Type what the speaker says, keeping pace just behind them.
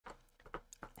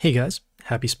Hey guys,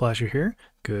 Happy Splasher here.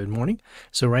 Good morning.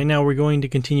 So right now we're going to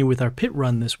continue with our pit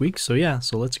run this week. So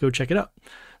let's go check it out.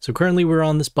 So currently we're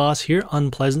on this boss here,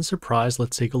 Unpleasant Surprise.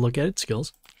 Let's take a look at its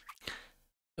skills.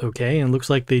 Okay, and it looks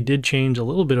like they did change a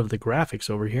little bit of the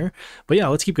graphics over here. But yeah,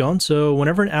 let's keep going. So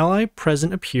whenever an ally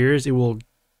present appears, it will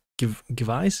gives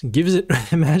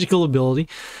it a magical ability.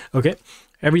 Okay.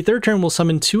 Every third turn, we'll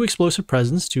summon 2 explosive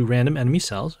presents to random enemy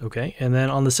cells, okay? And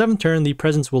then on the 7th turn, the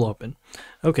presents will open.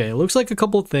 Okay, it looks like a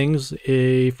couple of things.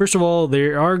 First of all, they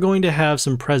are going to have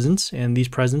some presents, and these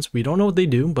presents, we don't know what they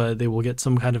do, but they will get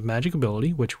some kind of magic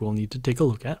ability, which we'll need to take a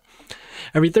look at.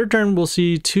 Every third turn, we'll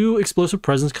see 2 explosive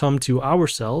presents come to our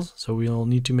cells, so we'll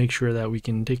need to make sure that we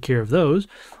can take care of those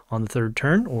on the 3rd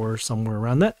turn or somewhere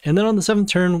around that. And then on the 7th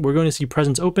turn, we're going to see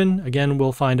presents open. Again,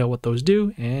 we'll find out what those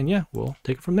do, and yeah, we'll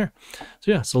take it from there.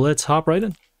 So let's hop right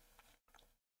in.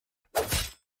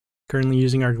 Currently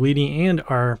using our Gleedy and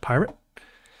our Pirate.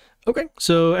 Okay,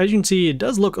 so as you can see, it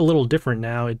does look a little different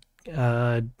now.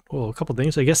 Well, a couple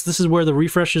things. I guess this is where the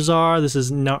refreshes are. This is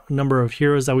number of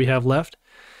heroes that we have left.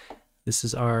 This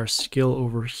is our skill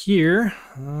over here.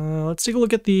 Let's take a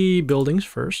look at the buildings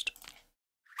first.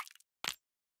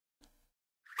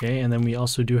 Okay, and then we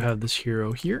also do have this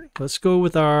hero here. Let's go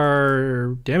with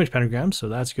our damage pentagram, so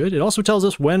that's good. It also tells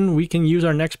us when we can use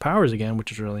our next powers again,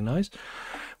 which is really nice.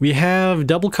 We have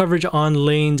double coverage on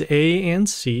lanes A and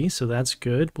C, so that's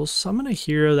good. We'll summon a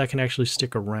hero that can actually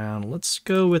stick around. Let's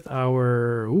go with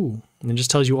our... Ooh, and it just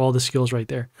tells you all the skills right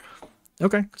there.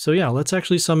 Okay, so yeah, let's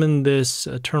actually summon this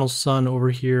Eternal Sun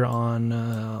over here on...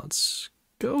 let's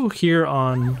go here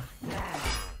on...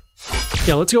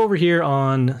 Yeah, let's go over here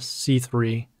on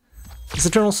C3. This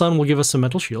Eternal Sun will give us some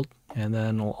mental shield, and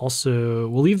then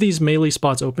we'll leave these melee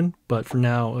spots open, but for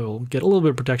now it will get a little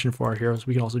bit of protection for our heroes.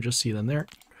 We can also just see them there.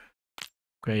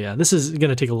 Okay, yeah, this is going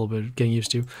to take a little bit of getting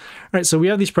used to. All right, so we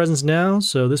have these presents now.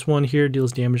 So this one here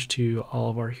deals damage to all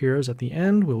of our heroes at the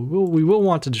end. We will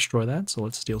want to destroy that, so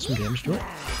let's deal some damage to it.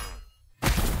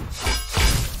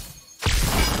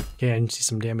 Okay, I can see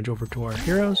some damage over to our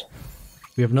heroes.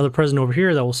 We have another present over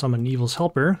here that will summon Evil's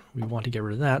Helper. We want to get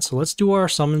rid of that, so let's do our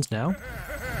summons now.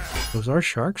 Those are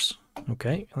sharks.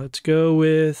 Okay, let's go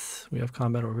with... We have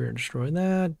combat over here, destroy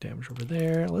that. Damage over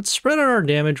there. Let's spread out our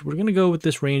damage. We're going to go with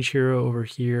this range hero over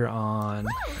here on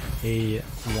A1.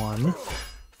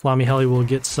 Flammy Heli will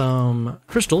get some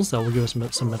crystals that will give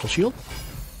us some mental shield.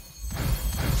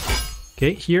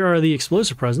 Okay, here are the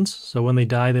explosive presents. So when they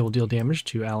die, they will deal damage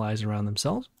to allies around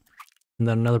themselves. And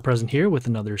then another present here with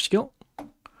another skill.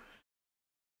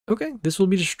 Okay, this will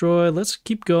be destroyed. Let's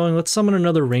keep going. Let's summon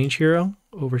another range hero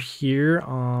over here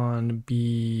on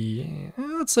B.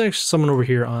 Let's actually summon over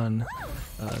here on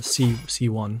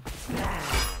C1.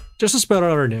 Just to spread out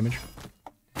our damage.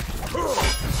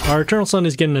 Our Eternal Sun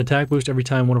is getting an attack boost every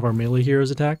time one of our melee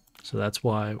heroes attack. So that's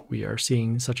why we are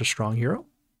seeing such a strong hero.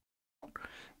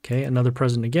 Okay, another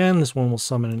present again. This one will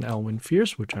summon an Elwin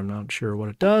Fierce, which I'm not sure what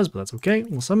it does, but that's okay.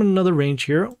 We'll summon another range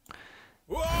hero.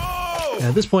 And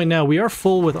at this point now, we are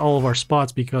full with all of our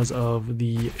spots because of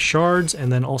the shards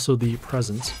and then also the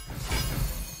presents.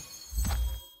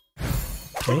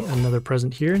 Okay, another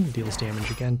present here. Deals damage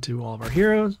again to all of our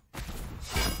heroes.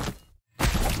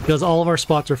 Because all of our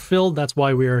spots are filled, that's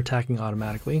why we are attacking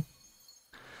automatically.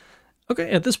 Okay,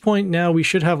 at this point now, we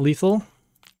should have lethal.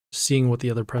 Seeing what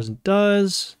the other present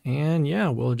does. And yeah,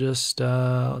 we'll just,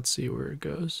 let's see where it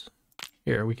goes.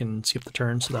 Here, we can skip the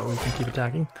turn so that we can keep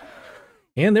attacking.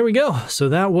 And there we go. So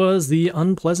that was the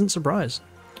Unpleasant Surprise.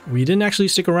 We didn't actually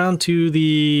stick around to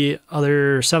the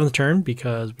other 7th turn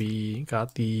because we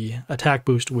got the attack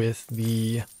boost with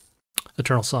the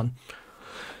Eternal Sun.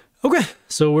 Okay,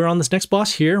 so we're on this next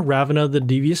boss here, Ravenna the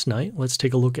Devious Night. Let's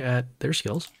take a look at their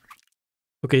skills.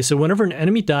 Okay, so whenever an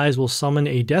enemy dies, we'll summon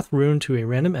a death rune to a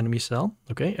random enemy cell.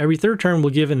 Okay, every 3rd turn,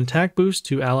 we'll give an attack boost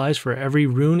to allies for every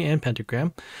rune and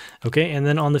pentagram. Okay, and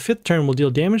then on the 5th turn, we'll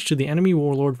deal damage to the enemy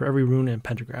warlord for every rune and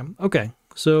pentagram. Okay,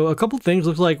 so a couple things.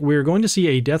 Looks like we're going to see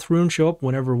a death rune show up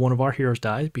whenever one of our heroes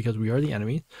dies because we are the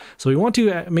enemy. So we want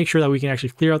to make sure that we can actually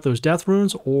clear out those death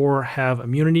runes or have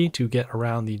immunity to get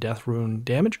around the death rune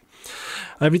damage.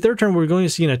 Every 3rd turn, we're going to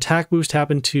see an attack boost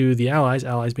happen to the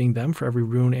allies being them, for every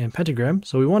rune and pentagram.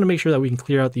 So we want to make sure that we can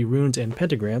clear out the runes and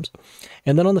pentagrams.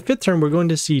 And then on the 5th turn, we're going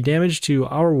to see damage to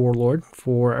our warlord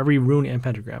for every rune and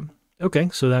pentagram. Okay,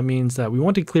 so that means that we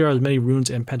want to clear out as many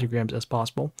runes and pentagrams as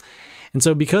possible. And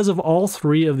so because of all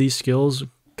 3 of these skills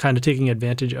kind of taking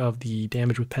advantage of the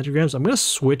damage with pentagrams, I'm going to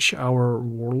switch our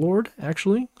warlord,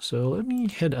 actually. So let me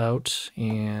head out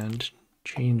and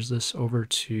change this over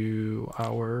to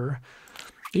our...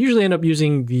 I usually end up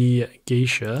using the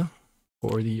Geisha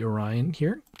or the Orion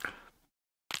here.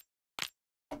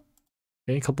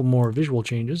 Okay, a couple more visual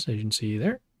changes, as you can see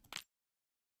there.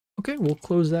 Okay, we'll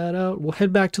close that out. We'll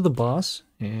head back to the boss,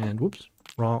 and whoops,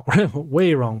 wrong,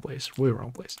 way wrong place, way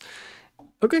wrong place.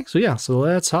 Okay, so yeah, so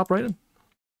let's hop right in.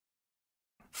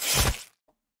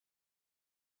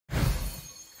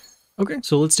 Okay,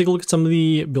 so let's take a look at some of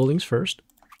the buildings first.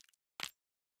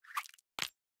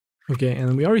 Okay,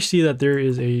 and we already see that there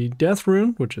is a death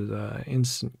rune, which is an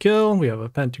instant kill. We have a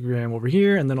pentagram over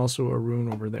here, and then also a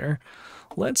rune over there.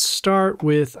 Let's start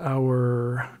with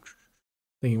our...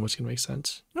 thinking what's going to make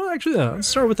sense. No, actually, let's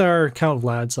start with our Count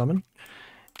Vlad summon.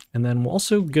 And then we'll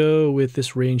also go with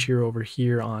this range hero over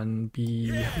here on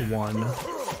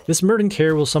B1. This Murden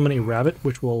Care will summon a rabbit,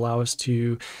 which will allow us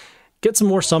to get some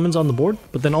more summons on the board,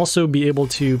 but then also be able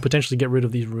to potentially get rid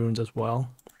of these runes as well.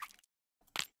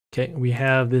 Okay, we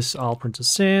have this All Princess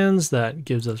Sands that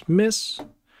gives us miss.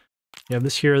 We have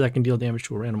this hero that can deal damage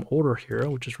to a random older hero,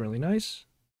 which is really nice.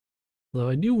 Though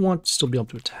I do want to still be able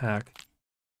to attack.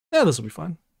 Yeah, this will be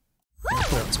fine. I'll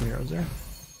put out some heroes there.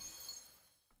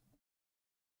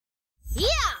 Yeah!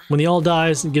 When the all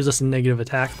dies, it gives us a negative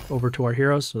attack over to our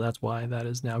heroes, so that's why that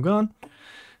is now gone.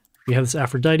 We have this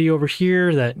Aphrodite over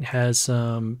here that has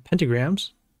some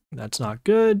pentagrams. That's not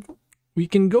good. We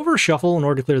can go for a shuffle in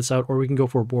order to clear this out, or we can go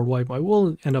for a board wipe. I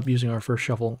will end up using our first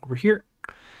shuffle over here.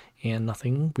 And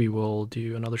nothing. We will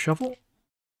do another shuffle.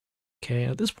 Okay,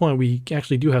 at this point we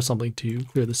actually do have something to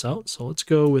clear this out. So let's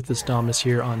go with this Dominus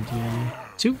here on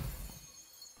D2.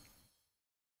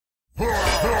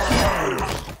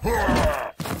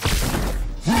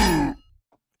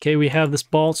 Okay, we have this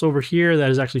Baltz over here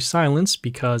that is actually silenced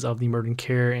because of the Murden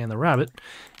Care and the rabbit.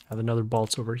 I have another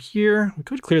Baltz over here. We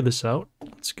could clear this out.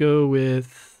 Let's go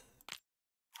with...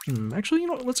 actually, you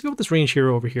know what? Let's go with this range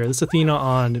hero over here. This Athena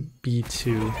on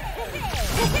B2.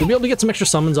 We'll be able to get some extra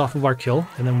summons off of our kill,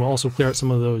 and then we'll also clear out some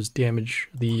of those damage,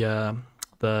 the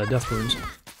death runes.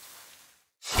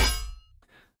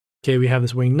 Okay, we have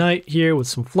this Winged Knight here with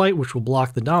some flight, which will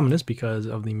block the Dominus because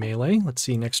of the melee. Let's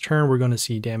see, next turn we're going to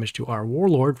see damage to our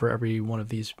Warlord for every one of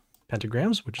these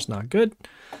pentagrams, which is not good.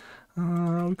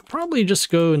 We could probably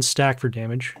just go and stack for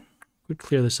damage. We'll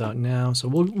clear this out now. So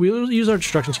we'll use our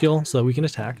destruction skill so that we can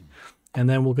attack. And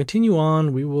then we'll continue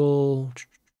on. We will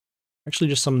actually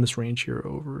just summon this range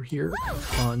hero over here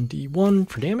on D1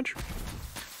 for damage.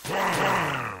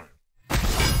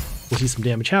 We'll see some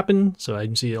damage happen, so I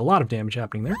can see a lot of damage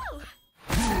happening there.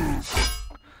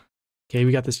 Okay,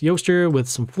 we got this Yoster with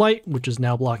some flight, which is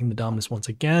now blocking the Dominus once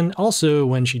again. Also,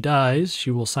 when she dies,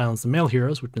 she will silence the male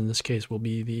heroes, which in this case will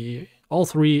be all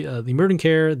three, the Murden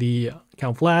Care, the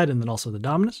Count Vlad, and then also the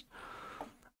Dominus. I'm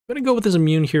going to go with this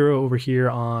immune hero over here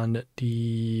on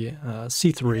the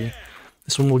C3.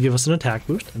 This one will give us an attack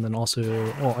boost, and then also,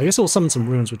 well, I guess it will summon some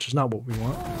runes, which is not what we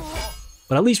want.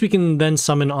 But at least we can then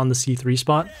summon on the C3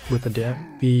 spot with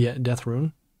the death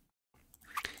rune.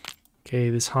 Okay,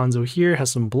 this Hanzo here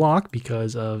has some block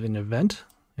because of an event,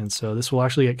 and so this will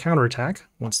actually get counterattack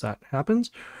once that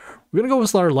happens. We're going to go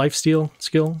with our lifesteal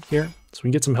skill here, so we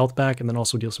can get some health back and then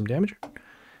also deal some damage.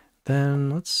 Then,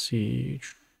 let's see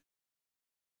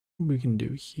what we can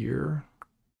do here.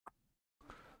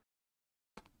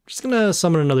 Just going to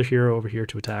summon another hero over here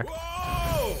to attack.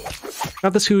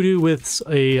 Got this Hoodoo with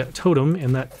a totem,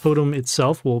 and that totem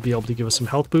itself will be able to give us some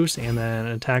health boost and then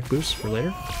an attack boost for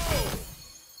later.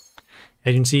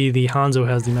 As you can see, the Hanzo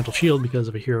has the mental shield because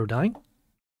of a hero dying.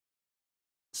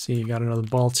 Let's see, you got another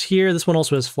Baltz here. This one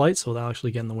also has flight, so that'll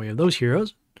actually get in the way of those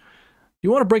heroes.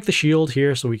 You want to break the shield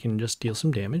here so we can just deal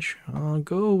some damage. I'll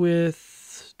go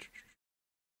with...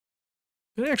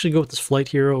 I'm going to actually go with this flight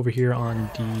hero over here on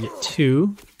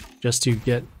D2, just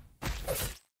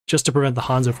to prevent the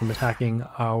Hanzo from attacking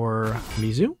our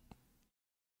Mizu.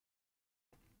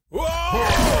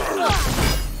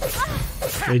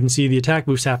 You can see the attack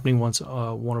boost happening once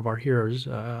one of our heroes.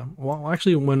 Well,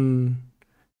 actually, when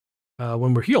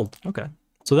we're healed. Okay,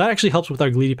 so that actually helps with our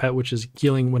Gleedy Pet, which is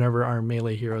healing whenever our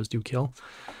melee heroes do kill.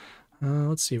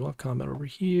 Let's see, we'll have combat over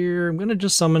here. I'm gonna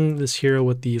just summon this hero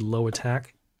with the low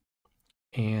attack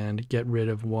and get rid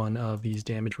of one of these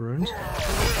damage runes.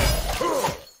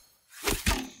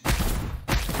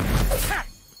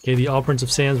 Okay, the All Prince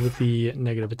of Sands with the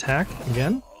negative attack.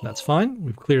 Again, that's fine.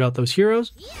 We've cleared out those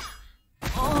heroes.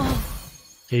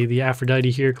 Okay, the Aphrodite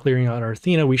here clearing out our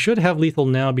Athena. We should have lethal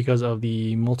now because of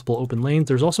the multiple open lanes.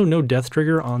 There's also no death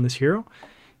trigger on this hero.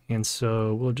 And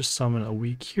so we'll just summon a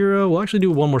weak hero. We'll actually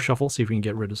do one more shuffle, see if we can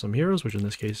get rid of some heroes, which in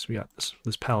this case, we got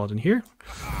this Paladin here.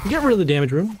 Get rid of the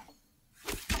damage rune.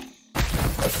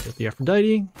 Get the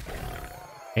Aphrodite.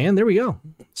 And there we go.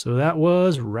 So that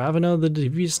was Ravenna the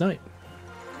Devious Night.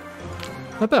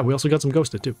 Not bad. We also got some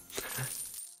ghosted too.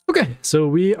 Okay, so so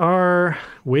we are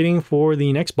waiting for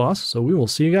the next boss. So we will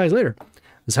see you guys later.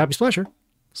 This is Happy Splasher,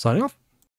 signing off.